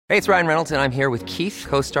Hey, it's Ryan Reynolds, and I'm here with Keith,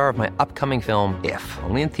 co-star of my upcoming film, If,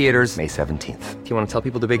 only in theaters May 17th. Do you want to tell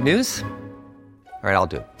people the big news? All right, I'll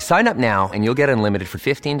do it. Sign up now and you'll get unlimited for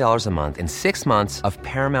 $15 a month and 6 months of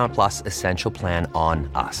Paramount Plus Essential Plan on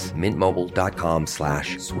us.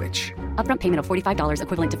 MintMobile.com/switch. Upfront payment of $45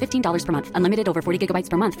 equivalent to $15 per month. Unlimited over 40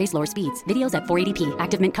 gigabytes per month. Face lower speeds. Videos at 480p.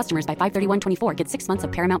 Active Mint customers by 531.24 get 6 months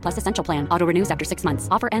of Paramount Plus Essential Plan. Auto renews after 6 months.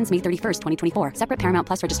 Offer ends May 31st, 2024. Separate Paramount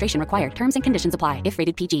Plus registration required. Terms and conditions apply if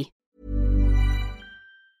rated PG.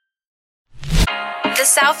 The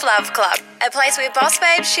Self Love Club, a place where boss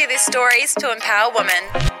babes share their stories to empower women.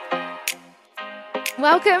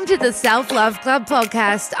 Welcome to the Self Love Club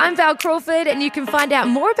podcast. I'm Val Crawford, and you can find out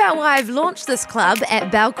more about why I've launched this club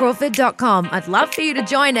at valcrawford.com. I'd love for you to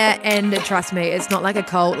join it, and trust me, it's not like a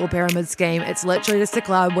cult or pyramid scheme. It's literally just a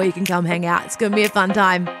club where you can come hang out. It's going to be a fun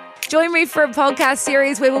time. Join me for a podcast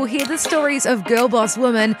series where we'll hear the stories of girl boss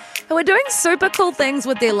women who are doing super cool things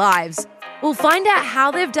with their lives. We'll find out how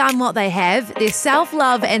they've done what they have, their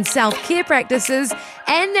self-love and self-care practices,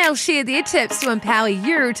 and they'll share their tips to empower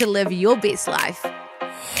you to live your best life.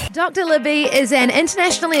 Dr. Libby is an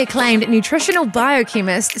internationally acclaimed nutritional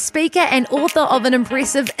biochemist, speaker, and author of an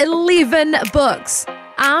impressive 11 books.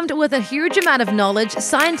 Armed with a huge amount of knowledge,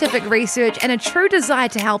 scientific research, and a true desire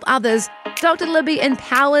to help others, Dr. Libby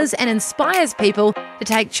empowers and inspires people to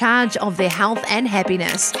take charge of their health and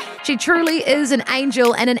happiness. She truly is an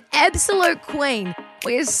angel and an absolute queen.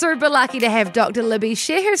 We are super lucky to have Dr. Libby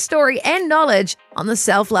share her story and knowledge on the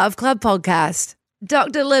Self Love Club podcast.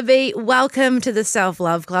 Dr. Libby, welcome to the Self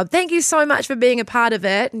Love Club. Thank you so much for being a part of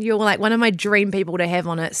it. You're like one of my dream people to have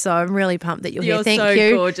on it, so I'm really pumped that you're here. Thank you.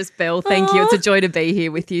 You're so gorgeous, Belle. Thank you. It's a joy to be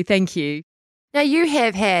here with you. Thank you. Now, you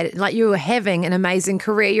have had, you were having an amazing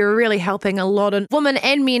career. You're really helping a lot of women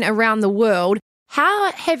and men around the world.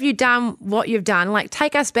 How have you done what you've done?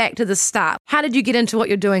 Take us back to the start. How did you get into what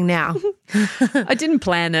you're doing now? I didn't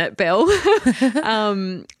plan it, Belle.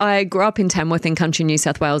 I grew up in Tamworth in country New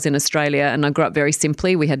South Wales in Australia, and I grew up very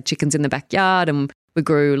simply. We had chickens in the backyard and we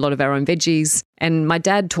grew a lot of our own veggies. And my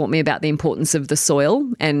dad taught me about the importance of the soil.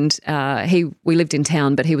 And we lived in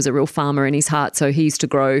town, but he was a real farmer in his heart. So he used to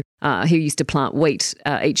plant wheat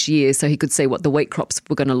each year so he could see what the wheat crops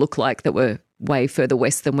were going to look like that were way further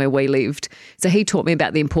west than where we lived. So he taught me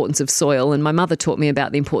about the importance of soil, and my mother taught me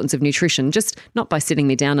about the importance of nutrition, just not by sitting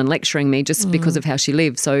me down and lecturing me, just because of how she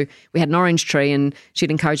lived. So we had an orange tree and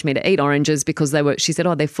she'd encouraged me to eat oranges because she said,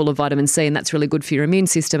 they're full of vitamin C and that's really good for your immune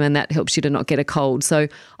system and that helps you to not get a cold. So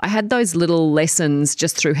I had those little lessons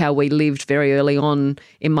just through how we lived very early on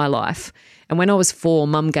in my life. And when I was 4,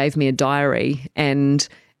 Mum gave me a diary, and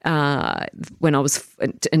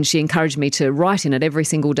she encouraged me to write in it every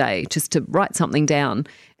single day, just to write something down.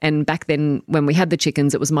 And back then, when we had the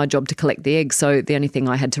chickens, it was my job to collect the eggs. So the only thing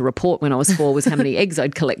I had to report when I was 4 was how many eggs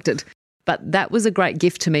I'd collected. But that was a great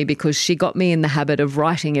gift to me because she got me in the habit of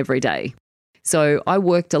writing every day. So I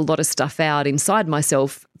worked a lot of stuff out inside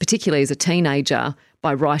myself, particularly as a teenager,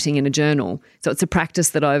 by writing in a journal. So it's a practice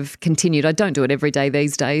that I've continued. I don't do it every day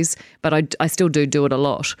these days, but I still do it a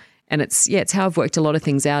lot. And it's how I've worked a lot of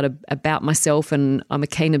things out about myself, and I'm a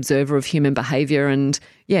keen observer of human behaviour, and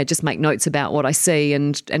just make notes about what I see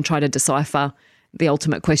and try to decipher. The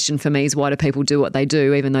ultimate question for me is, why do people do what they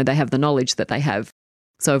do even though they have the knowledge that they have?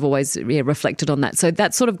 So I've always reflected on that. So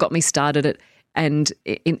that sort of got me started in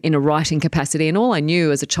a writing capacity. And all I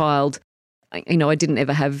knew as a child, I didn't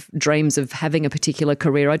ever have dreams of having a particular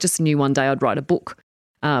career. I just knew one day I'd write a book,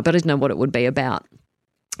 but I didn't know what it would be about.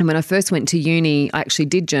 And when I first went to uni, I actually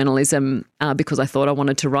did journalism because I thought I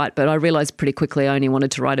wanted to write, but I realised pretty quickly I only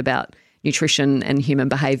wanted to write about nutrition and human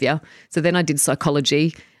behaviour. So then I did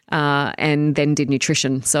psychology and then did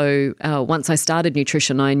nutrition. So once I started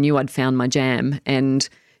nutrition, I knew I'd found my jam. And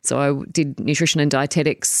so I did nutrition and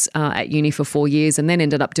dietetics at uni for 4 years, and then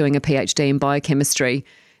ended up doing a PhD in biochemistry.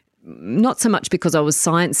 Not so much because I was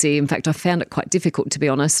sciencey. In fact, I found it quite difficult, to be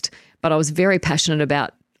honest, but I was very passionate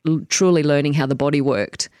about truly learning how the body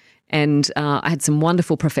worked. And I had some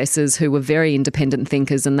wonderful professors who were very independent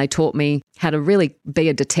thinkers, and they taught me how to really be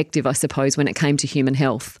a detective, I suppose, when it came to human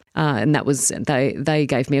health. And that was, they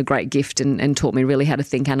gave me a great gift and taught me really how to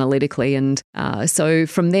think analytically. And so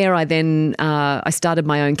from there, I started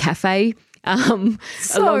my own cafe a long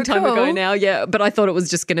time ago now. Yeah. But I thought it was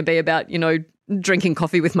just going to be about, drinking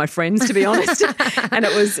coffee with my friends, to be honest. And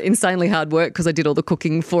it was insanely hard work because I did all the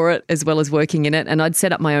cooking for it as well as working in it. And I'd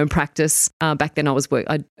set up my own practice. Back then I was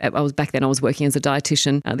working as a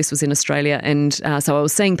dietitian. This was in Australia. And so I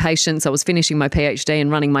was seeing patients. I was finishing my PhD and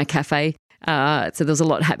running my cafe. So there was a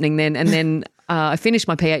lot happening then. And then I finished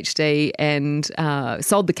my PhD and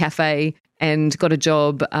sold the cafe and got a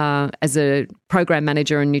job as a program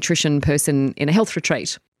manager and nutrition person in a health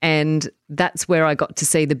retreat. And that's where I got to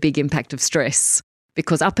see the big impact of stress.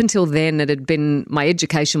 Because up until then, it had been, my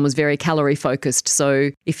education was very calorie focused. So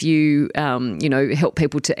if you, help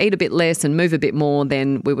people to eat a bit less and move a bit more,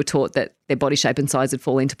 then we were taught that their body shape and size would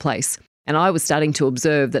fall into place. And I was starting to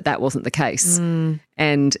observe that that wasn't the case.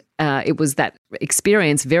 And it was that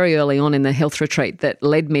experience very early on in the health retreat that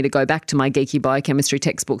led me to go back to my geeky biochemistry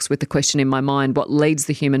textbooks with the question in my mind, what leads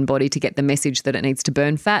the human body to get the message that it needs to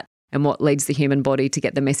burn fat, and what leads the human body to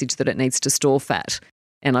get the message that it needs to store fat?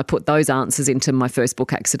 And I put those answers into my first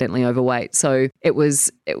book, Accidentally Overweight. So it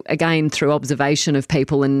was, again, through observation of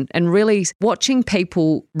people and really watching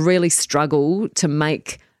people really struggle to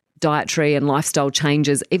make dietary and lifestyle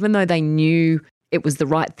changes, even though they knew it was the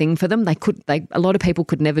right thing for them. A lot of people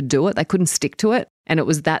could never do it. They couldn't stick to it. And it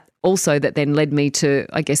was that also that then led me to,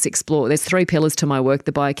 I guess, explore. There's 3 pillars to my work: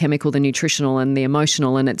 the biochemical, the nutritional, and the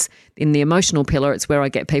emotional. And it's in the emotional pillar, it's where I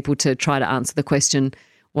get people to try to answer the question,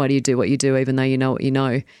 why do you do what you do, even though you know what you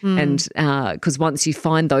know? And because once you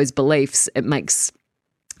find those beliefs, it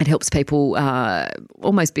helps people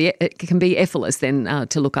it can be effortless then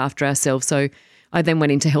to look after ourselves. So I then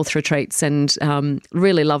went into health retreats and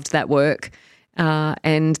really loved that work,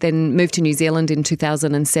 and then moved to New Zealand in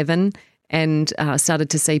 2007 and started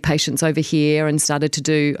to see patients over here and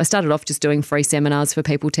I started off just doing free seminars for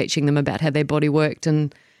people, teaching them about how their body worked.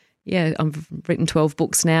 And yeah, I've written 12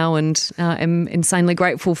 books now and am insanely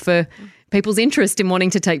grateful for people's interest in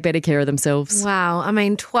wanting to take better care of themselves. Wow. I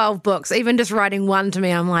mean, 12 books, even just writing one to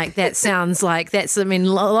me, I'm like, that sounds like a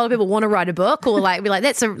lot of people want to write a book or be like,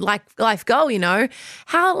 that's a life goal,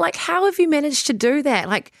 How have you managed to do that?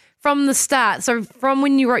 Like from the start, so from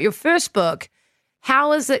when you wrote your first book,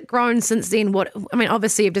 how has it grown since then?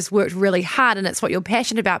 Obviously you've just worked really hard and it's what you're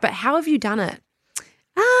passionate about, but how have you done it?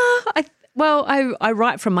 I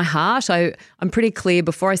write from my heart. I'm pretty clear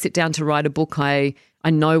before I sit down to write a book. I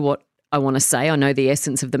know what I want to say. I know the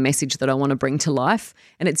essence of the message that I want to bring to life.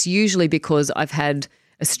 And it's usually because I've had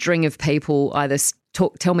a string of people either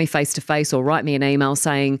tell me face to face or write me an email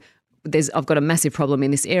saying, I've got a massive problem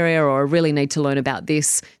in this area, or I really need to learn about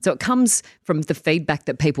this. So it comes from the feedback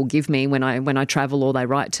that people give me when I travel or they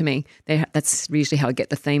write to me. That's usually how I get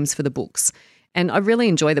the themes for the books. And I really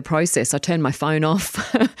enjoy the process. I turn my phone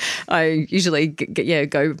off. I usually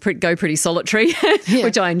go pretty solitary,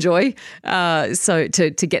 which I enjoy. So to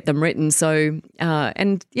get them written. So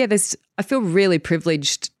I feel really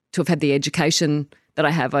privileged to have had the education that I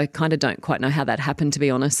have. I kind of don't quite know how that happened, to be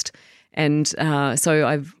honest. And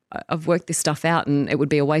so I've worked this stuff out, and it would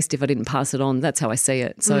be a waste if I didn't pass it on. That's how I see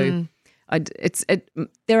it. So.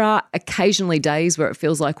 There are occasionally days where it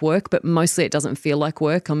feels like work, but mostly it doesn't feel like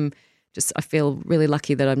work. I feel really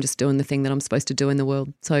lucky that I'm just doing the thing that I'm supposed to do in the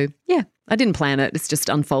world. So yeah, I didn't plan it. It's just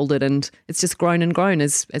unfolded, and it's just grown and grown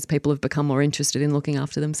as people have become more interested in looking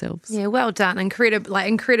after themselves. Yeah, well done.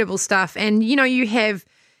 Incredible stuff. And you have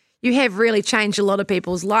really changed a lot of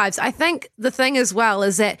people's lives. I think the thing as well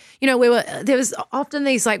is that, there was often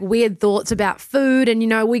these weird thoughts about food, and,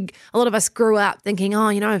 a lot of us grew up thinking,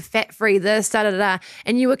 fat-free this, da-da-da,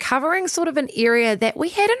 and you were covering sort of an area that we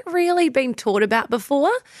hadn't really been taught about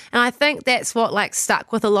before. And I think that's what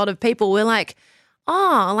stuck with a lot of people. We're like,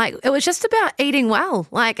 it was just about eating well.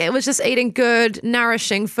 It was just eating good,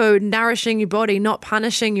 nourishing food, nourishing your body, not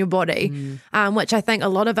punishing your body, which I think a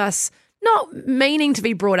lot of us, not meaning to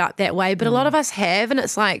be brought up that way, but a lot of us have, and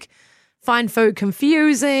it's find food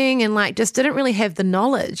confusing and just didn't really have the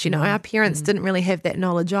knowledge. Our parents didn't really have that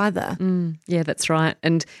knowledge either. Yeah, that's right.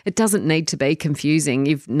 And it doesn't need to be confusing.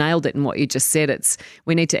 You've nailed it in what you just said.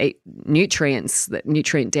 We need to eat nutrients, that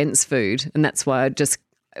nutrient-dense food, and that's why I just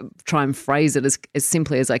try and phrase it as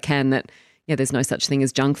simply as I can, that there's no such thing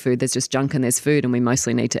as junk food. There's just junk and there's food, and we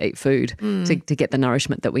mostly need to eat food to get the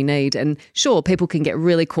nourishment that we need. And sure, people can get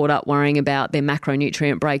really caught up worrying about their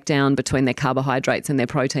macronutrient breakdown between their carbohydrates and their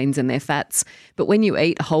proteins and their fats. But when you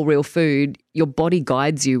eat whole real food, your body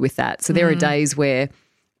guides you with that. So there are days where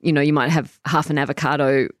you might have half an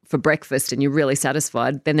avocado for breakfast and you're really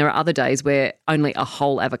satisfied. Then there are other days where only a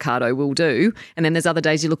whole avocado will do. And then there's other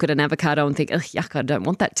days you look at an avocado and think, oh, yuck, I don't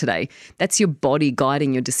want that today. That's your body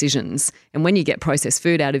guiding your decisions. And when you get processed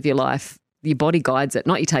food out of your life, your body guides it,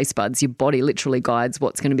 not your taste buds. Your body literally guides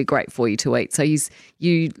what's going to be great for you to eat. So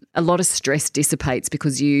a lot of stress dissipates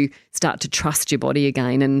because you start to trust your body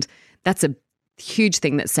again. And that's a huge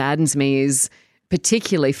thing that saddens me, is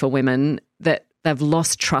particularly for women, that they've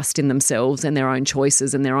lost trust in themselves and their own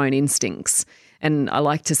choices and their own instincts. And I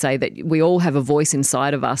like to say that we all have a voice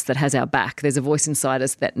inside of us that has our back. There's a voice inside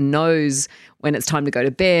us that knows when it's time to go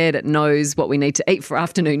to bed. It knows what we need to eat for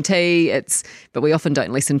afternoon tea. But we often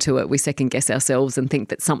don't listen to it. We second guess ourselves and think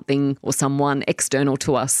that something or someone external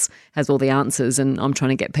to us has all the answers. And I'm trying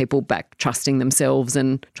to get people back trusting themselves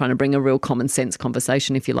and trying to bring a real common sense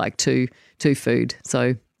conversation, if you like, to food.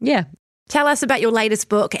 So, yeah. Tell us about your latest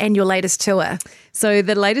book and your latest tour. So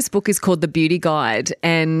the latest book is called The Beauty Guide,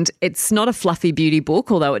 and it's not a fluffy beauty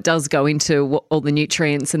book, although it does go into all the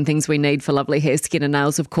nutrients and things we need for lovely hair, skin and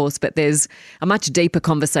nails, of course, but there's a much deeper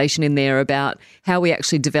conversation in there about how we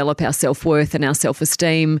actually develop our self-worth and our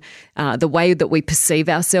self-esteem, the way that we perceive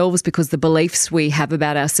ourselves, because the beliefs we have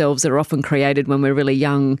about ourselves that are often created when we're really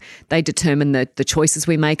young, they determine the choices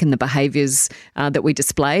we make and the behaviours that we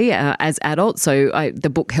display as adults. So the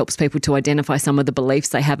book helps people to identify some of the beliefs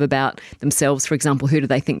they have about themselves. For example, who do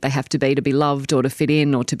they think they have to be loved or to fit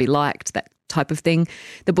in or to be liked, that type of thing.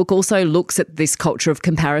 The book also looks at this culture of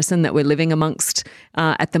comparison that we're living amongst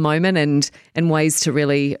at the moment and ways to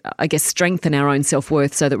really, I guess, strengthen our own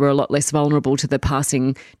self-worth so that we're a lot less vulnerable to the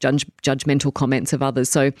passing judgmental comments of others.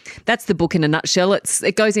 So that's the book in a nutshell.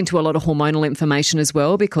 It goes into a lot of hormonal information as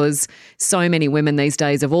well, because so many women these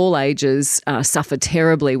days of all ages suffer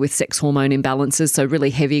terribly with sex hormone imbalances, so really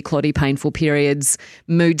heavy, clotty, painful periods,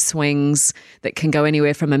 mood swings that can go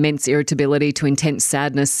anywhere from immense irritability to intense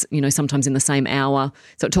sadness, sometimes in the same hour.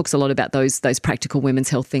 So it talks a lot about those practical women's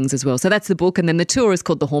health things as well. So that's the book. And then the tour is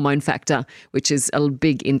called The Hormone Factor, which is a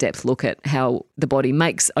big in-depth look at how the body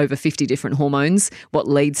makes over 50 different hormones, what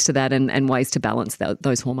leads to that, and ways to balance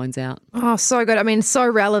those hormones out. Oh, so good. I mean, so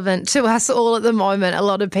relevant to us all at the moment. A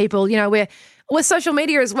lot of people, we're with social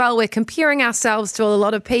media as well, we're comparing ourselves to a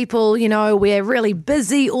lot of people. We're really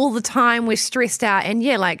busy all the time. We're stressed out. And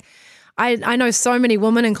I know so many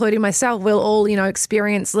women, including myself, will all,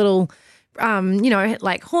 experience little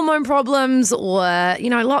like hormone problems or,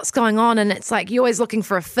 lots going on. And it's like you're always looking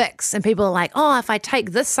for a fix. And people are like, oh, if I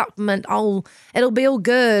take this supplement, it'll be all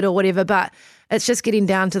good or whatever. But it's just getting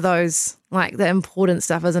down to those, like the important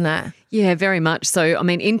stuff, isn't it? Yeah, very much. So, I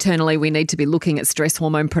mean, internally, we need to be looking at stress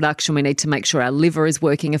hormone production. We need to make sure our liver is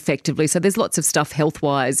working effectively. So there's lots of stuff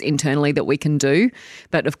health-wise internally that we can do.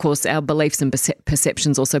 But of course, our beliefs and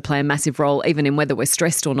perceptions also play a massive role, even in whether we're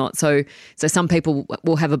stressed or not. So some people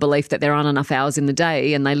will have a belief that there aren't enough hours in the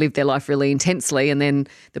day and they live their life really intensely. And then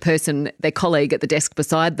their colleague at the desk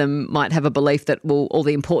beside them might have a belief that, well, all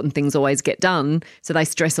the important things always get done. So they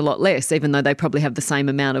stress a lot less, even though they probably have the same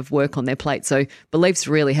amount of work on their plate. So beliefs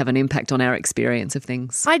really have an impact on our experience of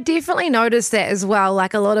things. I definitely noticed that as well.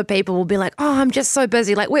 Like a lot of people will be like, oh, I'm just so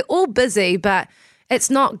busy. Like we're all busy, but it's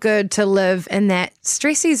not good to live in that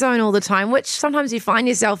stressy zone all the time, which sometimes you find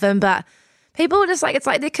yourself in, but people are just like, it's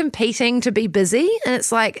like they're competing to be busy. And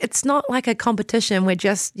it's like, it's not like a competition. We're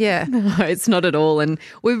just, No, it's not at all. And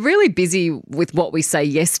we're really busy with what we say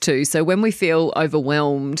yes to. So when we feel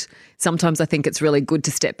overwhelmed, sometimes I think it's really good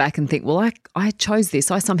to step back and think, well, I chose this.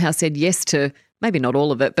 I somehow said yes to, maybe not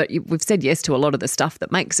all of it, but we've said yes to a lot of the stuff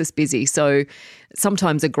that makes us busy. So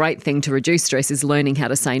sometimes a great thing to reduce stress is learning how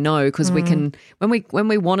to say no, because we can, when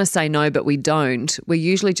we want to say no but we don't, we're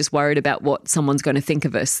usually just worried about what someone's going to think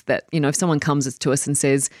of us. That, if someone comes to us and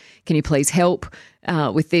says, can you please help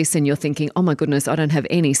with this, and you're thinking, oh my goodness, I don't have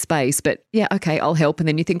any space, but yeah, okay, I'll help. And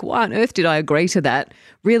then you think, why on earth did I agree to that?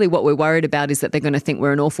 Really what we're worried about is that they're going to think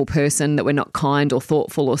we're an awful person, that we're not kind or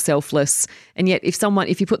thoughtful or selfless. And yet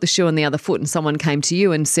if you put the shoe on the other foot and someone came to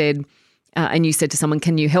you and said, and you said to someone,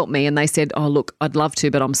 can you help me? And they said, oh, look, I'd love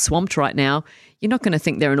to, but I'm swamped right now. You're not going to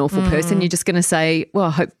think they're an awful person. You're just going to say, well,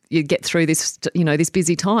 I hope you get through this, this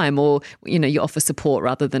busy time, or, you offer support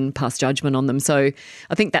rather than pass judgment on them. So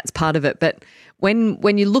I think that's part of it. But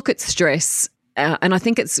when you look at stress, and I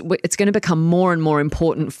think it's going to become more and more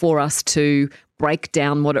important for us to break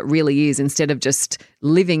down what it really is, instead of just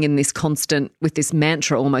living in this constant, with this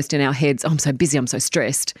mantra almost in our heads, oh, I'm so busy, I'm so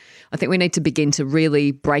stressed. I think we need to begin to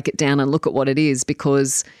really break it down and look at what it is,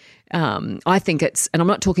 because I think and I'm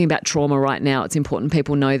not talking about trauma right now. It's important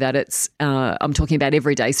people know that I'm talking about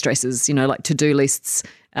everyday stresses, like to-do lists,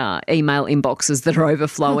 email inboxes that are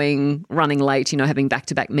overflowing, running late, having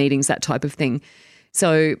back-to-back meetings, that type of thing.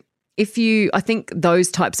 So I think those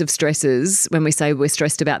types of stresses, when we say we're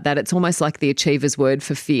stressed about that, it's almost like the achiever's word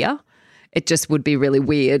for fear. It just would be really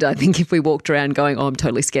weird, I think, if we walked around going, oh, I'm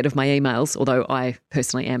totally scared of my emails, although I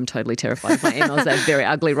personally am totally terrified of my emails. They're very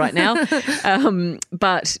ugly right now.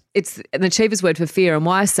 But it's an achiever's word for fear. And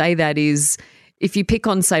why I say that is, if you pick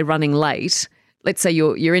on, say, running late, let's say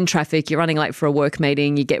you're in traffic, you're running late for a work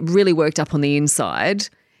meeting, you get really worked up on the inside.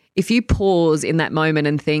 if you pause in that moment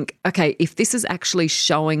and think, okay, if this is actually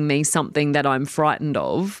showing me something that I'm frightened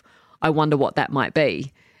of, I wonder what that might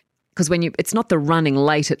be. Because it's not the running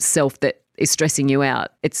late itself that is stressing you out.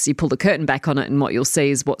 It's you pull the curtain back on it, and what you'll see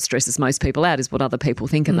is what stresses most people out is what other people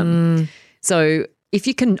think of them. So if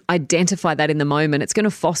you can identify that in the moment, it's going to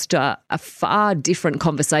foster a far different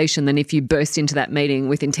conversation than if you burst into that meeting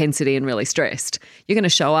with intensity and really stressed. You're going to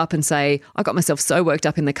show up and say, I got myself so worked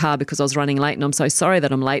up in the car because I was running late and I'm so sorry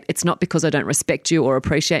that I'm late. It's not because I don't respect you or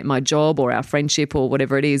appreciate my job or our friendship or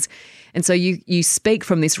whatever it is. And so you speak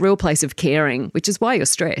from this real place of caring, which is why you're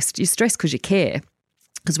stressed. You're stressed because you care.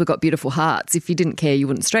 Because we've got beautiful hearts. If you didn't care, you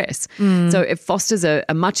wouldn't stress. So it fosters a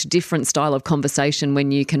much different style of conversation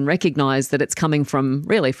when you can recognise that it's coming from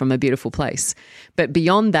a beautiful place. But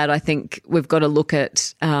beyond that, I think we've got to look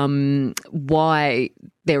at why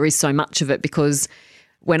there is so much of it, because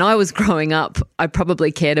when I was growing up, I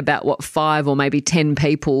probably cared about what 5 or maybe 10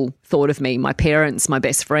 people thought of me, my parents, my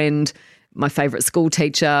best friend, my favourite school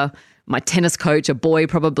teacher, my tennis coach, a boy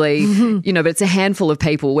probably, but it's a handful of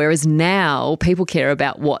people. Whereas now people care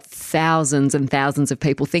about what thousands and thousands of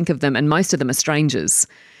people think of them, and most of them are strangers.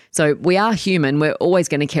 So we are human. We're always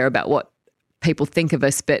going to care about what people think of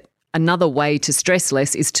us. But another way to stress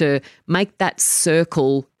less is to make that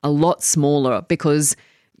circle a lot smaller, because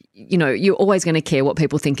you're always going to care what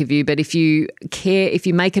people think of you. But if you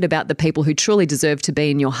make it about the people who truly deserve to be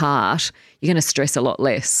in your heart, you're going to stress a lot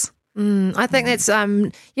less. I think that's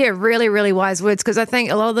really, really wise words, because I think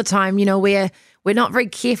a lot of the time, we're not very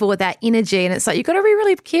careful with that energy, and it's like you've got to be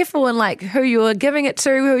really careful in like who you're giving it to,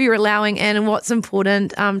 who you're allowing in, and what's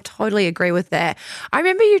important. Totally agree with that. I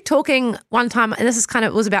remember you talking one time, and this is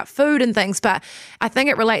it was about food and things, but I think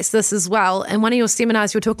it relates to this as well. In one of your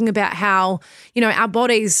seminars, you were talking about how, our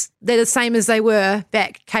bodies, they're the same as they were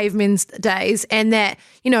back cavemen's days, and that,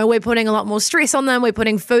 we're putting a lot more stress on them. We're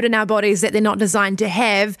putting food in our bodies that they're not designed to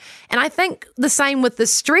have. And I think the same with the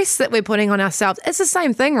stress that we're putting on ourselves. It's the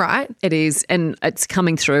same thing, right? It is. And it's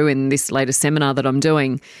coming through in this latest seminar that I'm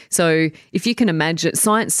doing. So if you can imagine,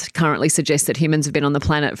 science currently suggests that humans have been on the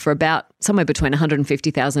planet for about somewhere between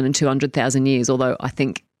 150,000 and 200,000 years, although I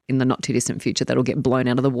think in the not too distant future that'll get blown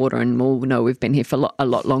out of the water and we'll know we've been here for a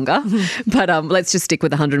lot longer. But let's just stick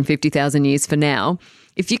with 150,000 years for now.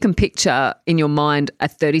 If you can picture in your mind a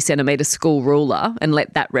 30 centimetre school ruler and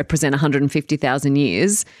let that represent 150,000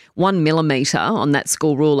 years, 1 millimetre on that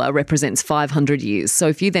school ruler represents 500 years. So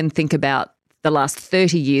if you then think about the last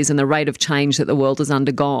 30 years and the rate of change that the world has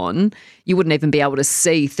undergone, you wouldn't even be able to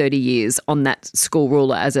see 30 years on that school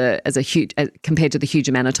ruler as a huge, compared to the huge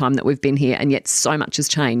amount of time that we've been here, and yet so much has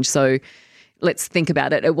changed. So let's think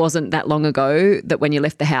about it. It wasn't that long ago that when you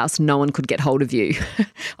left the house, no one could get hold of you.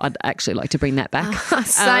 I'd actually like to bring that back.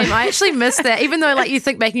 Same. I actually miss that. Even though you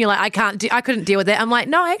think back and you're like, I couldn't deal with that. I'm like,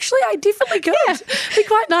 no, actually I definitely could. Yeah. It'd be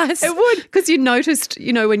quite nice. It would, because you noticed,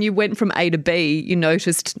 when you went from A to B, you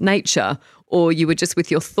noticed nature, or you were just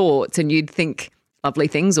with your thoughts and you'd think lovely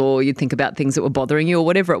things, or you'd think about things that were bothering you or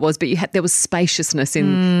whatever it was, but there was spaciousness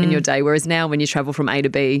in your day. Whereas now when you travel from A to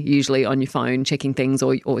B, usually on your phone checking things,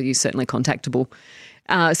 or you're certainly contactable.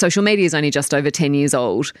 Social media is only just over 10 years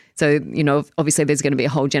old. So, obviously there's going to be a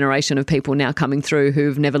whole generation of people now coming through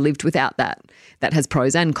who've never lived without that. That has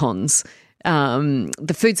pros and cons.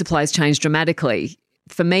 The food supply has changed dramatically.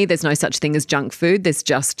 For me, there's no such thing as junk food. There's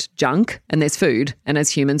just junk and there's food. And as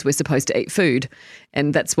humans, we're supposed to eat food.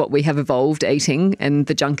 And that's what we have evolved eating. And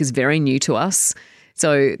the junk is very new to us.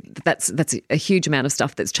 So that's a huge amount of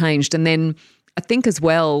stuff that's changed. And then I think as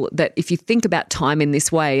well that if you think about time in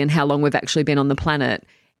this way and how long we've actually been on the planet,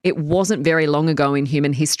 it wasn't very long ago in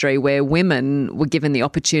human history where women were given the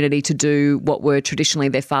opportunity to do what were traditionally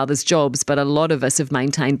their father's jobs, but a lot of us have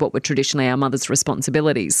maintained what were traditionally our mother's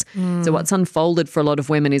responsibilities. So what's unfolded for a lot of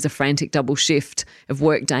women is a frantic double shift of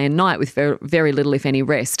work day and night with very, very little, if any,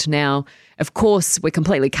 rest. Now, of course, we're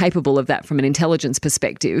completely capable of that from an intelligence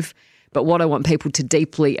perspective, but what I want people to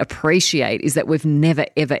deeply appreciate is that we've never,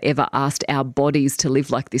 ever, ever asked our bodies to live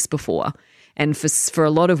like this before. And for a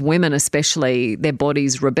lot of women especially, their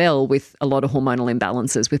bodies rebel with a lot of hormonal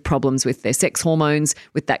imbalances, with problems with their sex hormones,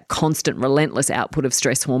 with that constant relentless output of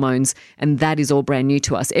stress hormones. And that is all brand new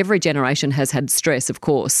to us. Every generation has had stress, of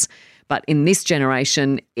course. But in this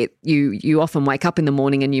generation, you often wake up in the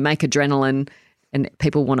morning and you make adrenaline, and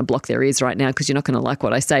people want to block their ears right now because you're not going to like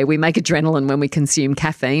what I say. We make adrenaline when we consume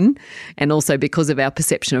caffeine, and also because of our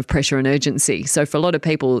perception of pressure and urgency. So for a lot of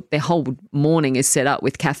people, their whole morning is set up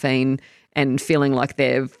with caffeine and feeling like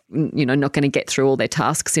they're, not going to get through all their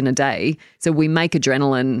tasks in a day. So we make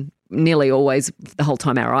adrenaline nearly always the whole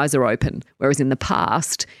time our eyes are open. Whereas in the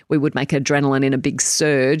past, we would make adrenaline in a big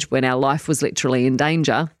surge when our life was literally in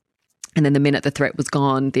danger. And then the minute the threat was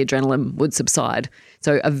gone, the adrenaline would subside.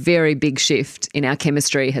 So a very big shift in our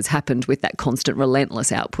chemistry has happened with that constant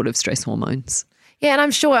relentless output of stress hormones. Yeah, and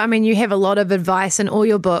I'm sure, I mean, you have a lot of advice in all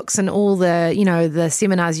your books and all the, the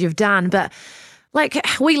seminars you've done, but like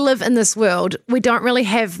we live in this world, we don't really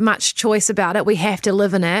have much choice about it. We have to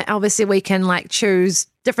live in it. Obviously, we can like choose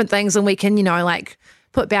different things and we can, like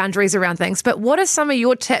put boundaries around things. But what are some of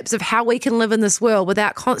your tips of how we can live in this world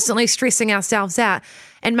without constantly stressing ourselves out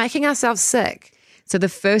and making ourselves sick? So the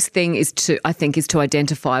first thing is to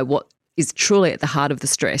identify what is truly at the heart of the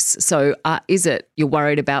stress. So is it you're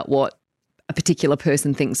worried about what a particular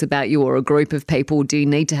person thinks about you or a group of people? Do you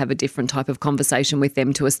need to have a different type of conversation with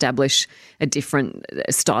them to establish a different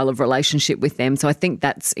style of relationship with them? So I think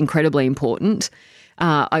that's incredibly important.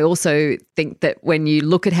 I also think that when you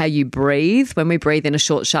look at how you breathe, when we breathe in a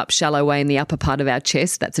short, sharp, shallow way in the upper part of our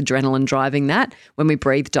chest, that's adrenaline driving that. When we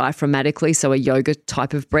breathe diaphragmatically, so a yoga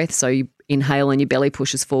type of breath, so you inhale and your belly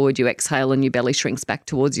pushes forward, you exhale and your belly shrinks back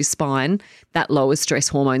towards your spine, that lowers stress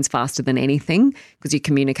hormones faster than anything because you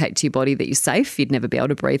communicate to your body that you're safe. You'd never be able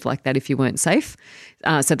to breathe like that if you weren't safe.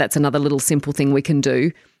 So that's another little simple thing we can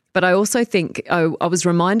do. But I also think I was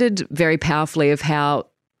reminded very powerfully of how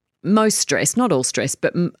most stress, not all stress,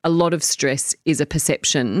 but a lot of stress is a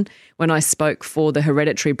perception when I spoke for the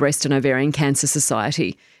Hereditary Breast and Ovarian Cancer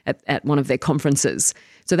Society at one of their conferences.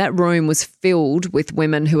 So that room was filled with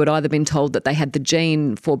women who had either been told that they had the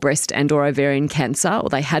gene for breast and or ovarian cancer, or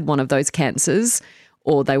they had one of those cancers,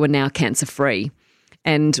 or they were now cancer-free.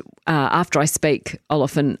 And after I speak, I'll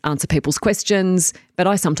often answer people's questions, but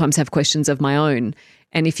I sometimes have questions of my own.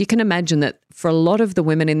 And if you can imagine that for a lot of the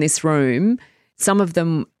women in this room, some of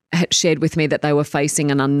them had shared with me that they were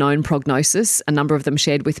facing an unknown prognosis. A number of them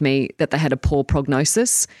shared with me that they had a poor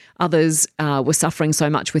prognosis. Others were suffering so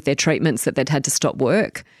much with their treatments that they'd had to stop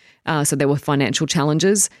work. So there were financial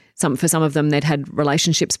challenges. For some of them, they'd had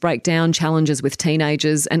relationships break down, challenges with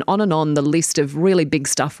teenagers, and on the list of really big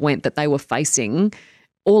stuff went that they were facing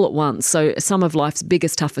all at once. So some of life's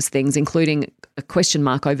biggest, toughest things, including a question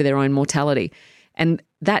mark over their own mortality. And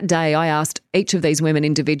that day I asked each of these women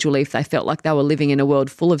individually if they felt like they were living in a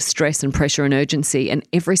world full of stress and pressure and urgency, and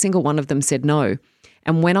every single one of them said no.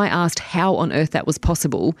 And when I asked how on earth that was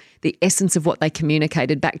possible, the essence of what they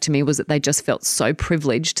communicated back to me was that they just felt so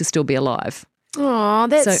privileged to still be alive. Oh,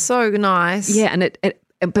 that's so nice. Yeah, and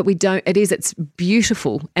it's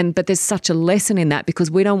beautiful. But there's such a lesson in that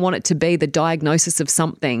because we don't want it to be the diagnosis of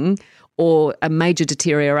something or a major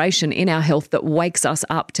deterioration in our health that wakes us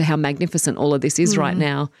up to how magnificent all of this is right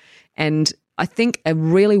now. And I think a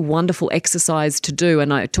really wonderful exercise to do,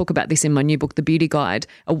 and I talk about this in my new book, The Beauty Guide,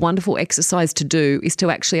 a wonderful exercise to do is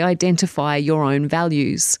to actually identify your own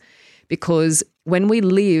values. Because when we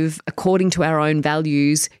live according to our own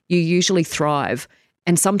values, you usually thrive.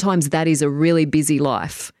 And sometimes that is a really busy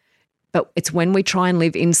life. But it's when we try and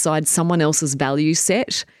live inside someone else's value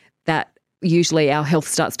set that usually our health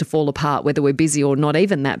starts to fall apart, whether we're busy or not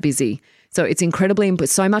even that busy. So it's incredibly important.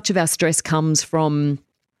 So much of our stress comes from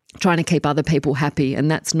trying to keep other people happy, and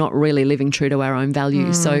that's not really living true to our own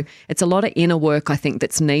values. So it's a lot of inner work, I think,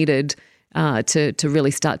 that's needed to really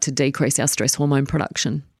start to decrease our stress hormone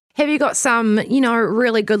production. Have you got some,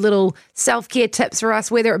 really good little self-care tips for us,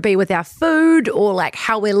 whether it be with our food or like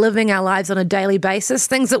how we're living our lives on a daily basis,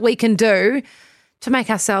 things that we can do to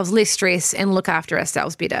make ourselves less stressed and look after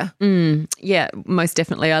ourselves better? Yeah, most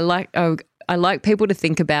definitely. I like people to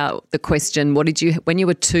think about the question, when you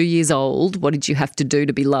were 2 years old, what did you have to do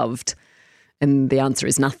to be loved? And the answer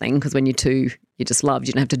is nothing, because when you're 2, you're just loved.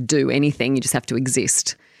 You don't have to do anything. You just have to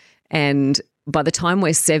exist. And by the time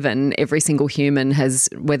we're 7, every single human has,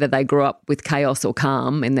 whether they grew up with chaos or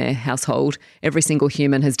calm in their household, every single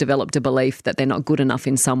human has developed a belief that they're not good enough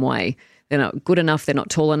in some way. They're not good enough, they're not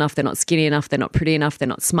tall enough, they're not skinny enough, they're not pretty enough, they're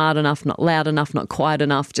not smart enough, not loud enough, not quiet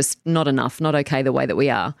enough, just not enough, not okay the way that we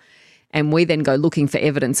are. And we then go looking for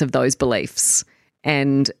evidence of those beliefs.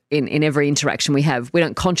 And in every interaction we have, we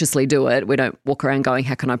don't consciously do it. We don't walk around going,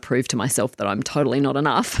 how can I prove to myself that I'm totally not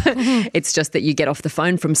enough? It's just that you get off the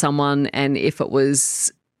phone from someone, and if it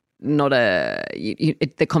was not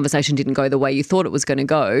the conversation didn't go the way you thought it was going to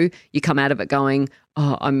go, you come out of it going,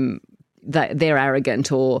 they're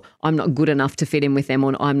arrogant, or I'm not good enough to fit in with them,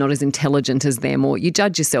 or I'm not as intelligent as them, or you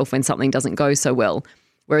judge yourself when something doesn't go so well.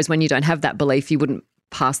 Whereas when you don't have that belief, you wouldn't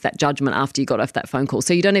pass that judgment after you got off that phone call.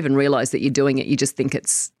 So you don't even realise that you're doing it. You just think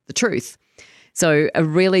it's the truth. So a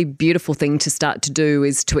really beautiful thing to start to do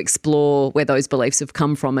is to explore where those beliefs have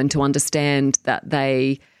come from and to understand that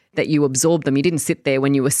you absorb them. You didn't sit there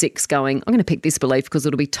when you were 6 going, I'm going to pick this belief because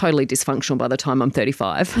it'll be totally dysfunctional by the time I'm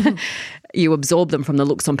 35. You absorb them from the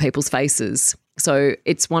looks on people's faces. So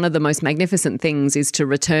it's one of the most magnificent things is to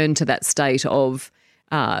return to that state of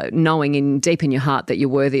knowing deep in your heart that you're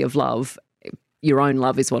worthy of love. Your own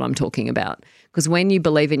love is what I'm talking about. Because when you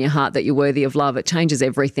believe in your heart that you're worthy of love, it changes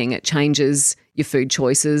everything. It changes your food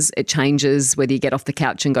choices. It changes whether you get off the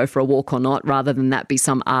couch and go for a walk or not, rather than that be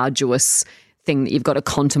some arduous thing that you've got to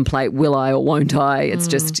contemplate, will I or won't I? It's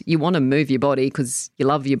just you want to move your body because you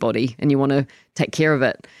love your body and you want to take care of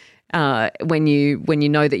it. When you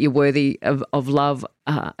know that you're worthy of love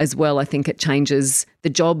as well, I think it changes the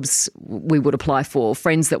jobs we would apply for,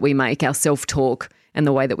 friends that we make, our self-talk and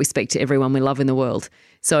the way that we speak to everyone we love in the world.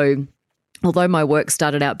 So although my work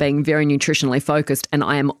started out being very nutritionally focused, and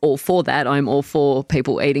I am all for that, I'm all for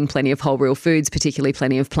people eating plenty of whole real foods, particularly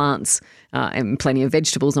plenty of plants and plenty of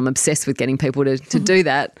vegetables. I'm obsessed with getting people to do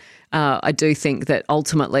that. I do think that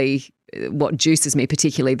ultimately what juices me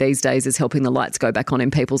particularly these days is helping the lights go back on in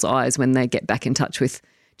people's eyes when they get back in touch with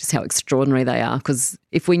just how extraordinary they are. Because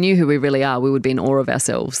if we knew who we really are, we would be in awe of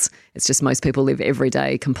ourselves. It's just most people live every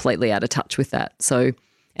day completely out of touch with that. So,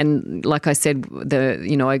 and like I said,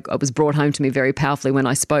 I was brought home to me very powerfully when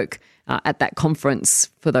I spoke at that conference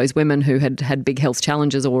for those women who had big health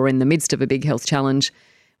challenges or were in the midst of a big health challenge.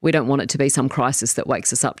 We don't want it to be some crisis that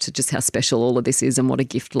wakes us up to just how special all of this is and what a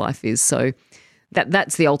gift life is. So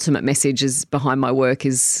that's the ultimate message is behind my work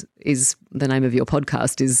is the name of your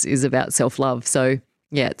podcast is about self-love. So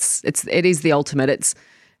yeah, it is the ultimate. It's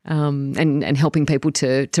and helping people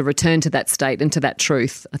to return to that state and to that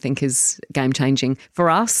truth, I think is game-changing for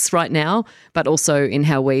us right now, but also in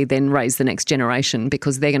how we then raise the next generation,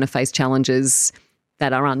 because they're going to face challenges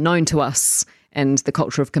that are unknown to us, and the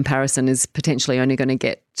culture of comparison is potentially only going to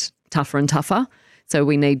get tougher and tougher. So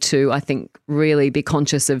we need to, I think, really be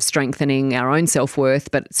conscious of strengthening our own self-worth,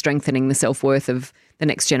 but strengthening the self-worth of the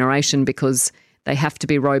next generation, because they have to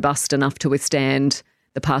be robust enough to withstand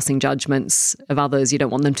the passing judgments of others. You don't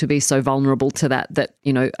want them to be so vulnerable to that,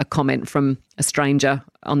 a comment from a stranger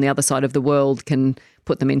on the other side of the world can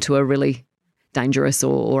put them into a really dangerous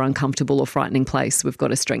or uncomfortable or frightening place. We've got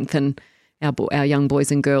to strengthen our young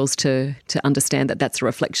boys and girls to understand that that's a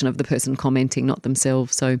reflection of the person commenting, not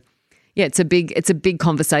themselves. So yeah, it's a big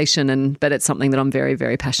conversation, but it's something that I'm very,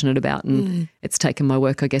 very passionate about, and it's taken my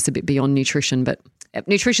work, I guess, a bit beyond nutrition, but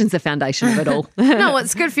nutrition's the foundation of it all. No,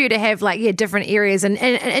 it's good for you to have different areas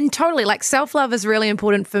and totally self-love is really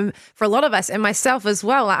important for a lot of us, and myself as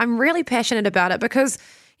well. I'm really passionate about it because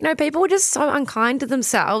people are just so unkind to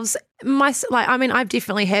themselves. I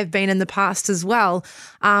definitely have been in the past as well.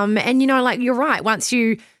 And you're right. Once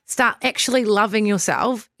you start actually loving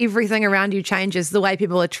yourself, everything around you changes. The way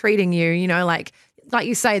people are treating you, like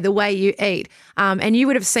you say, the way you eat. And you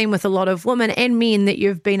would have seen with a lot of women and men that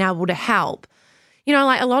you've been able to help.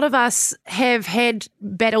 A lot of us have had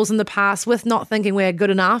battles in the past with not thinking we're good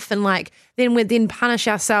enough, and then we'd punish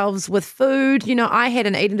ourselves with food. I had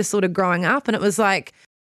an eating disorder growing up, and it was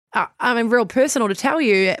real personal to tell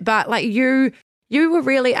you, but you were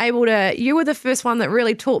really able to, you were the first one that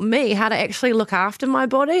really taught me how to actually look after my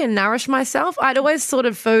body and nourish myself. I'd always thought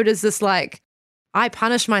of food as this I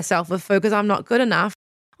punish myself with food because I'm not good enough.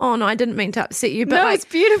 Oh, no, I didn't mean to upset you. But no, it's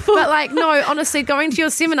beautiful. But no, honestly, going to your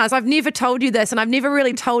seminars, I've never told you this, and I've never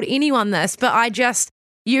really told anyone this, but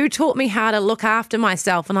you taught me how to look after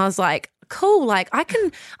myself, and I was cool, I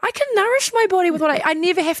can nourish my body with what I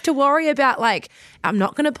never have to worry about, I'm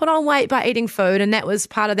not going to put on weight by eating food, and that was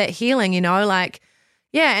part of that healing,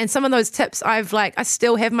 yeah, and some of those tips I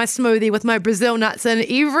still have my smoothie with my Brazil nuts in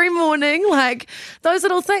every morning, those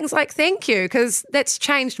little things, thank you, because that's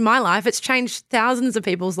changed my life. It's changed thousands of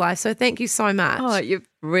people's lives, so thank you so much. Oh, you've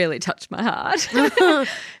really touched my heart.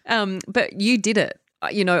 But you did it.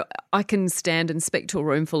 I can stand and speak to a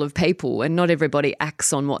room full of people, and not everybody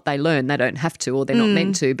acts on what they learn. They don't have to, or they're not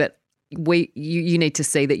meant to, but you need to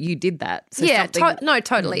see that you did that. So yeah,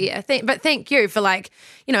 totally. Yeah. But thank you for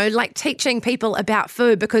teaching people about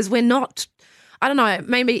food, because we're not, I don't know,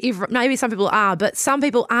 maybe some people are, but some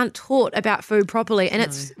people aren't taught about food properly, and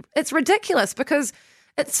it's ridiculous because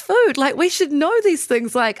it's food. We should know these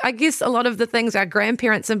things. I guess a lot of the things our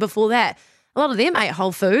grandparents and before that, a lot of them ate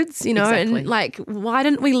whole foods, Exactly. and why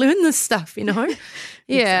didn't we learn this stuff,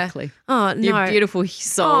 Yeah. Exactly. Oh, no. You beautiful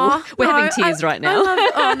soul. We're having tears right now.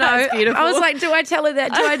 Oh, no. That's beautiful. I was do I tell her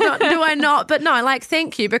that? Do I not? Do I not? But no,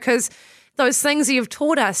 thank you, because those things you've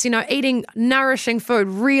taught us, eating nourishing food,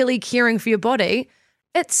 really caring for your body,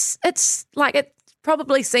 it's it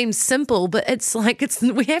probably seems simple, but it's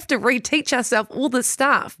we have to reteach ourselves all this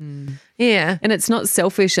stuff. Yeah. And it's not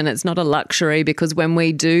selfish, and it's not a luxury, because when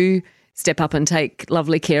we do step up and take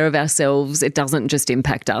lovely care of ourselves, it doesn't just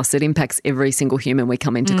impact us. It impacts every single human we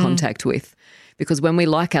come into contact with, because when we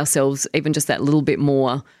like ourselves, even just that little bit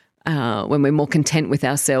more, when we're more content with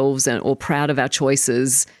ourselves or proud of our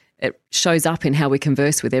choices, it shows up in how we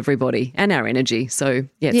converse with everybody and our energy. So,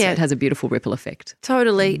 it has a beautiful ripple effect.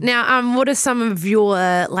 Totally. Now, what are some of your,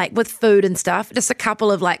 with food and stuff, just a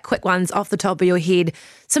couple of quick ones off the top of your head,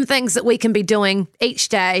 some things that we can be doing each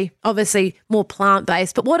day, obviously more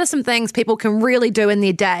plant-based, but what are some things people can really do in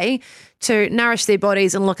their day to nourish their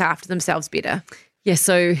bodies and look after themselves better? Yeah,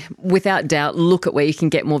 so without doubt, look at where you can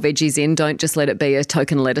get more veggies in. Don't just let it be a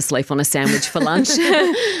token lettuce leaf on a sandwich for lunch.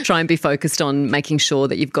 Try and be focused on making sure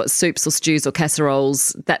that you've got soups or stews or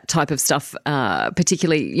casseroles, that type of stuff.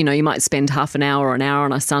 Particularly, you might spend half an hour or an hour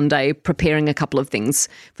on a Sunday preparing a couple of things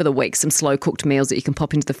for the week, some slow cooked meals that you can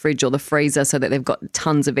pop into the fridge or the freezer so that they've got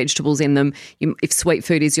tons of vegetables in them. If sweet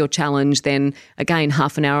food is your challenge, then again,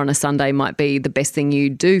 half an hour on a Sunday might be the best thing you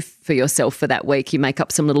do for yourself for that week. You make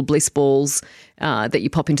up some little bliss balls that you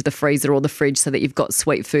pop into the freezer or the fridge so that you've got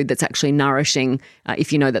sweet food that's actually nourishing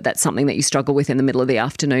if you know that that's something that you struggle with in the middle of the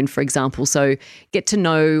afternoon, for example. So get to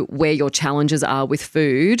know where your challenges are with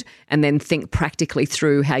food and then think practically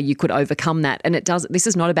through how you could overcome that. And this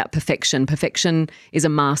is not about perfection. Perfection is a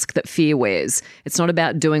mask that fear wears. It's not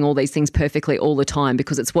about doing all these things perfectly all the time,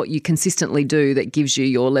 because it's what you consistently do that gives you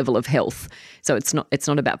your level of health. So it's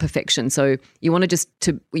not about perfection. So you want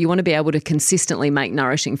to be able to consistently make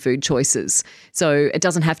nourishing food choices. So it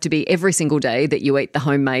doesn't have to be every single day that you eat the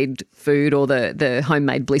homemade food or the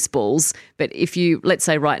homemade bliss balls. But if you, let's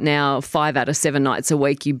say right now, 5 out of 7 nights a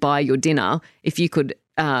week you buy your dinner, if you could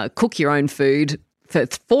cook your own food for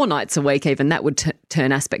 4 nights a week even, that would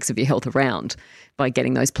turn aspects of your health around by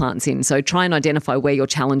getting those plants in. So try and identify where your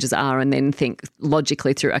challenges are and then think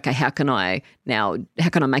logically through, okay, how can I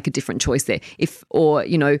make a different choice there? If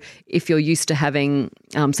you're used to having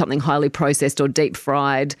something highly processed or deep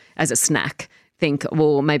fried as a snack, think,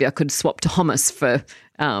 well, maybe I could swap to hummus for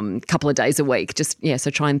a couple of days a week. So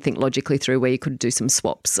try and think logically through where you could do some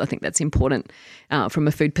swaps. I think that's important from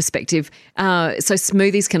a food perspective. So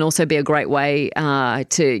smoothies can also be a great way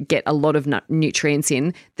to get a lot of nutrients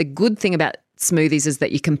in. The good thing about smoothies is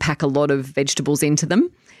that you can pack a lot of vegetables into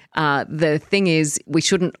them. The thing is, we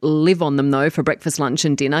shouldn't live on them though for breakfast, lunch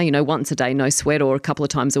and dinner. Once a day, no sweat, or a couple of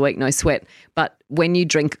times a week, no sweat. But when you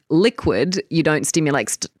drink liquid, you don't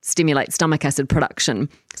stimulate stomach acid production.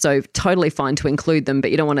 So totally fine to include them,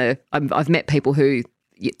 but you don't want to. I've met people who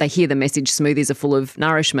they hear the message smoothies are full of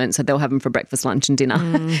nourishment, so they'll have them for breakfast, lunch and dinner.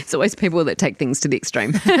 It's always people that take things to the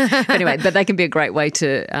extreme. But they can be a great way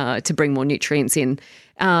to bring more nutrients in.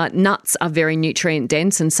 Nuts are very nutrient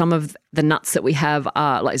dense, and some of the nuts that we have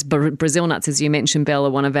are like Brazil nuts, as you mentioned, Belle,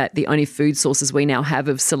 are one of the only food sources we now have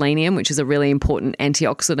of selenium, which is a really important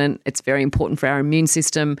antioxidant. It's very important for our immune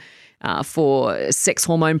system, for sex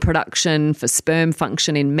hormone production, for sperm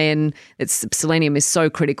function in men. Selenium is so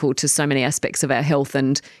critical to so many aspects of our health,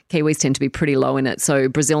 and Kiwis tend to be pretty low in it. So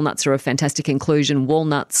Brazil nuts are a fantastic inclusion.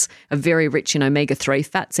 Walnuts are very rich in omega-3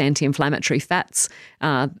 fats, anti-inflammatory fats,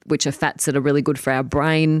 which are fats that are really good for our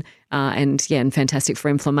brain and fantastic for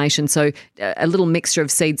inflammation. So a little mixture of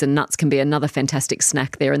seeds and nuts can be another fantastic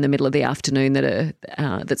snack there in the middle of the afternoon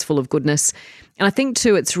that's full of goodness. And I think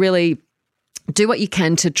too, it's really do what you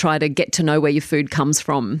can to try to get to know where your food comes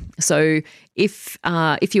from. So if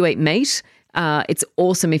you eat meat, it's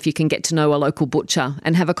awesome if you can get to know a local butcher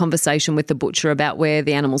and have a conversation with the butcher about where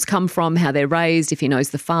the animals come from, how they're raised, if he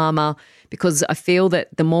knows the farmer, because I feel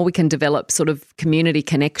that the more we can develop sort of community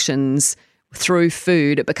connections through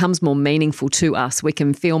food, it becomes more meaningful to us. We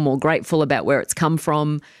can feel more grateful about where it's come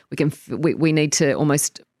from. We need to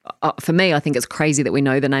almost... for me, I think it's crazy that we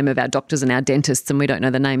know the name of our doctors and our dentists and we don't know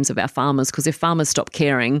the names of our farmers, because if farmers stop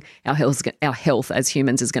caring, our health as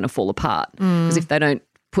humans is going to fall apart. Because if they don't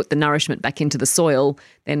put the nourishment back into the soil,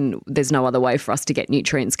 then there's no other way for us to get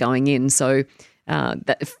nutrients going in. So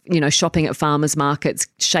shopping at farmers markets,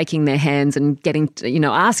 shaking their hands and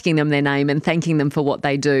asking them their name and thanking them for what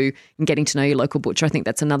they do and getting to know your local butcher, I think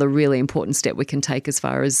that's another really important step we can take as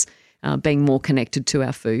far as being more connected to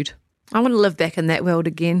our food. I want to live back in that world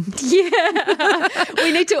again. Yeah.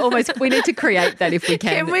 we need to create that if we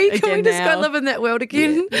can. Can we just go live in that world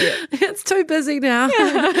again? Yeah. It's too busy now.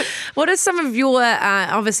 Yeah. What are some of your,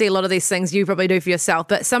 obviously a lot of these things you probably do for yourself,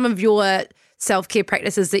 but some of your self-care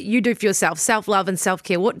practices that you do for yourself, self-love and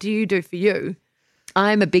self-care, what do you do for you?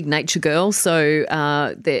 I'm a big nature girl, so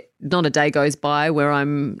not a day goes by where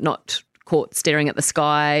I'm not caught staring at the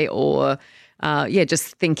sky or...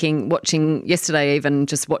 just watching yesterday, even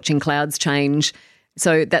just watching clouds change.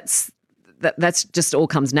 So that's just all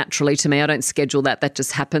comes naturally to me. I don't schedule that. That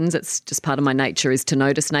just happens. It's just part of my nature is to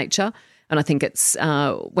notice nature. And I think it's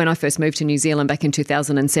when I first moved to New Zealand back in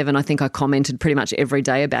 2007, I think I commented pretty much every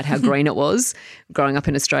day about how green it was. Growing up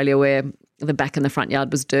in Australia where the back and the front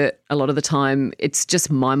yard was dirt a lot of the time, it's just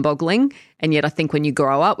mind-boggling. And yet I think when you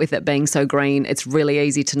grow up with it being so green, it's really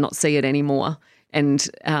easy to not see it anymore. And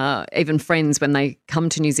even friends, when they come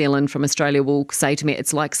to New Zealand from Australia, will say to me,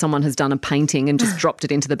 it's like someone has done a painting and just dropped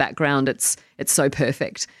it into the background. It's so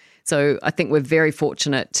perfect. So I think we're very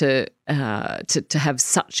fortunate to have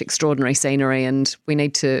such extraordinary scenery, and we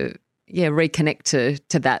need to reconnect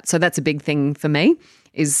to that. So that's a big thing for me,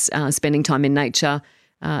 is spending time in nature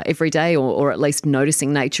every day, or at least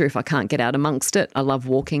noticing nature if I can't get out amongst it. I love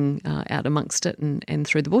walking out amongst it and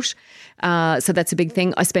through the bush. So that's a big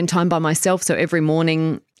thing. I spend time by myself. So every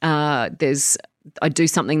morning I do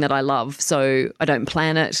something that I love. So I don't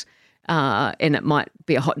plan it. And it might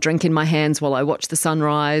be a hot drink in my hands while I watch the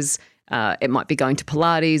sunrise. It might be going to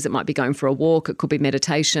Pilates. It might be going for a walk. It could be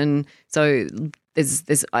meditation. So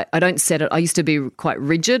I don't set it. I used to be quite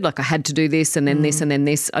rigid, like I had to do this and then this and then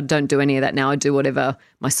this. I don't do any of that now. I do whatever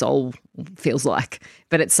my soul feels like.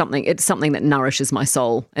 But it's something that nourishes my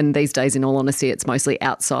soul. And these days, in all honesty, it's mostly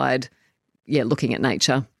outside, looking at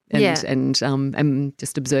nature. And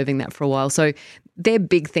just observing that for a while. So they're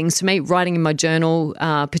big things to me. Writing in my journal,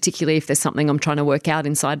 particularly if there's something I'm trying to work out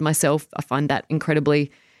inside myself, I find that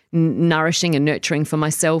incredibly nourishing and nurturing for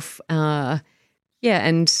myself. And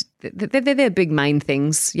they're big main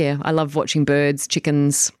things. Yeah, I love watching birds,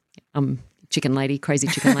 chickens. Chicken lady, crazy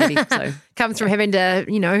chicken lady. So comes from having to,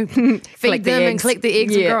 feed them and collect the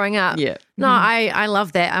eggs growing up. Yeah. No, I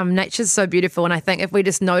love that. Nature's so beautiful, and I think if we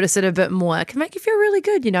just notice it a bit more, it can make you feel really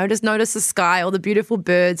good. Just notice the sky, all the beautiful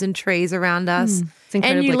birds and trees around us.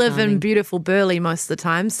 And you live in beautiful Burleigh most of the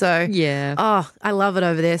time, so I love it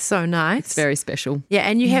over there. So nice. It's very special. Yeah,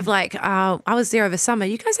 and you have I was there over summer.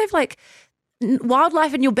 You guys have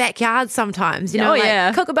wildlife in your backyard sometimes,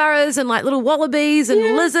 kookaburras and little wallabies and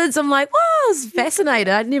lizards. I'm like, whoa, I was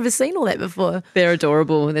fascinated. I'd never seen all that before. They're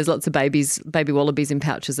adorable. There's lots of baby wallabies in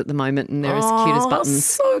pouches at the moment, and they're as cute as buttons.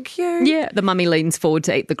 So cute. Yeah, the mummy leans forward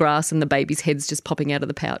to eat the grass and the baby's head's just popping out of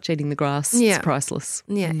the pouch eating the grass. Yeah. It's priceless.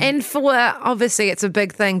 Yeah, and obviously it's a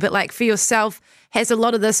big thing, but for yourself, has a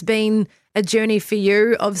lot of this been a journey for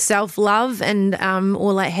you of self-love, and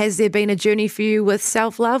has there been a journey for you with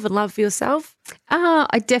self-love and love for yourself?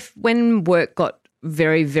 When work got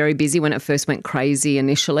very, very busy, when it first went crazy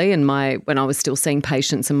initially, and when I was still seeing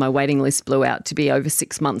patients and my waiting list blew out to be over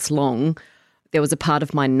 6 months long, there was a part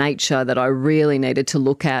of my nature that I really needed to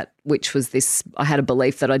look at, which was this. I had a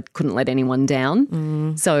belief that I couldn't let anyone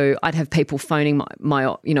down. So I'd have people phoning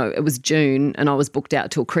my it was June and I was booked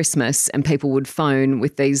out till Christmas, and people would phone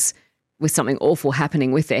with something awful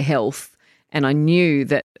happening with their health. And I knew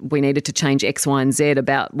that we needed to change X, Y, and Z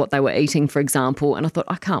about what they were eating, for example. And I thought,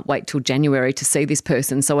 I can't wait till January to see this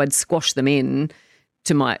person. So I'd squash them in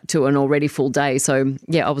to an already full day. So,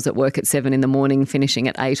 I was at work at 7 a.m, finishing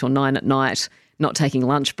at 8 or 9 at night, not taking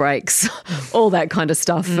lunch breaks, all that kind of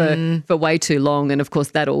stuff for way too long. And, of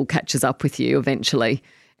course, that all catches up with you eventually.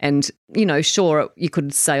 And, sure, you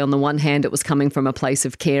could say on the one hand it was coming from a place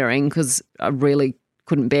of caring, because I really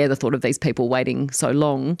couldn't bear the thought of these people waiting so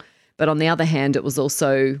long. But on the other hand, it was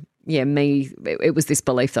also, me, it was this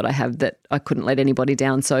belief that I have that I couldn't let anybody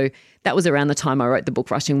down. So that was around the time I wrote the book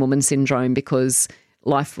Rushing Woman Syndrome, because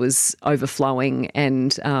life was overflowing,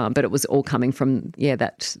 and but it was all coming from,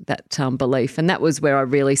 that belief. And that was where I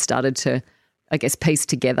really started to, I guess, piece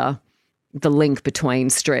together the link between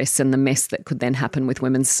stress and the mess that could then happen with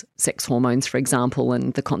women's sex hormones, for example,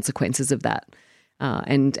 and the consequences of that.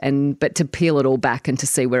 But to peel it all back and to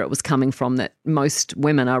see where it was coming from, that most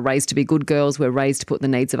women are raised to be good girls. We're raised to put the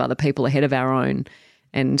needs of other people ahead of our own.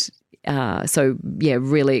 And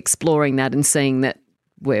really exploring that and seeing that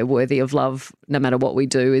we're worthy of love no matter what we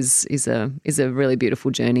do is a really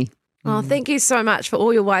beautiful journey. Oh, thank you so much for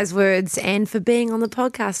all your wise words and for being on the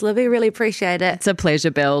podcast, Libby. Really appreciate it. It's a pleasure,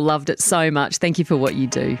 Belle. Loved it so much. Thank you for what you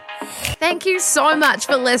do. Thank you so much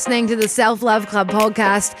for listening to the Self Love Club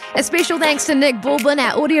podcast. A special thanks to Nick Baldwin,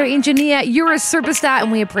 our audio engineer. You're a superstar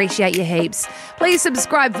and we appreciate you heaps. Please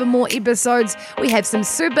subscribe for more episodes. We have some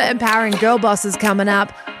super empowering girl bosses coming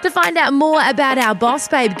up. To find out more about our Boss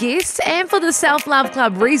Babe guests and for the Self Love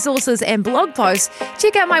Club resources and blog posts,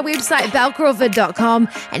 check out my website, valcrawford.com,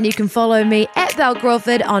 and you can follow me at Val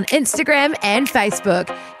Crawford on Instagram and Facebook.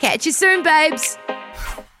 Catch you soon, babes.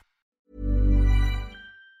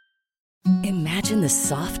 Imagine the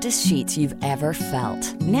softest sheets you've ever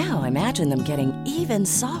felt. Now imagine them getting even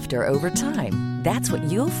softer over time. That's what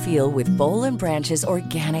you'll feel with Bowl and Branch's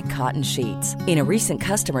organic cotton sheets. In a recent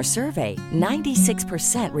customer survey,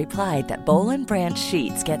 96% replied that Bowl and Branch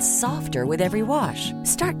sheets get softer with every wash.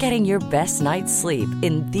 Start getting your best night's sleep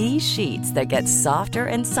in these sheets that get softer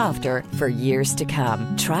and softer for years to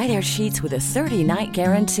come. Try their sheets with a 30-night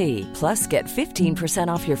guarantee. Plus, get 15%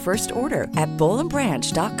 off your first order at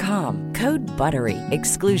bowlandbranch.com. Code BUTTERY.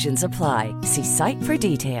 Exclusions apply. See site for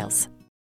details.